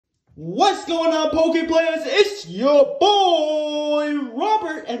What's going on, Poke Players? It's your boy,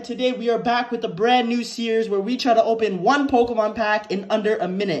 Robert, and today we are back with a brand new series where we try to open one Pokemon pack in under a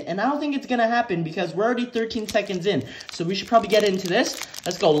minute. And I don't think it's going to happen because we're already 13 seconds in. So we should probably get into this.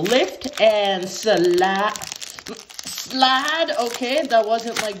 Let's go lift and slide. Okay, that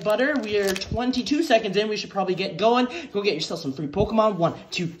wasn't like butter. We are 22 seconds in. We should probably get going. Go get yourself some free Pokemon. 1,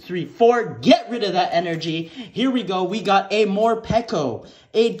 2, 3, 4. Get rid of that energy. Here we go. We got a Morpeko,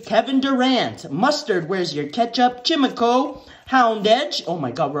 a Kevin Durant, Mustard, where's your ketchup, Chimico, Houndedge, oh my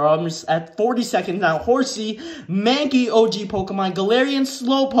god, we're almost at 40 seconds now, Horsey, Mankey OG Pokemon, Galarian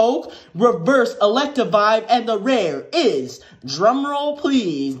Slowpoke, Reverse Electivire, and the rare is, drumroll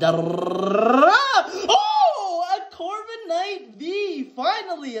please, Corviknight V,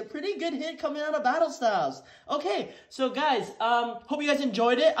 finally, a pretty good hit coming out of Battle Styles. Okay, so guys, hope you guys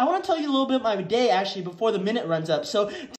enjoyed it. I want to tell you a little bit of my day, actually, before the minute runs up. So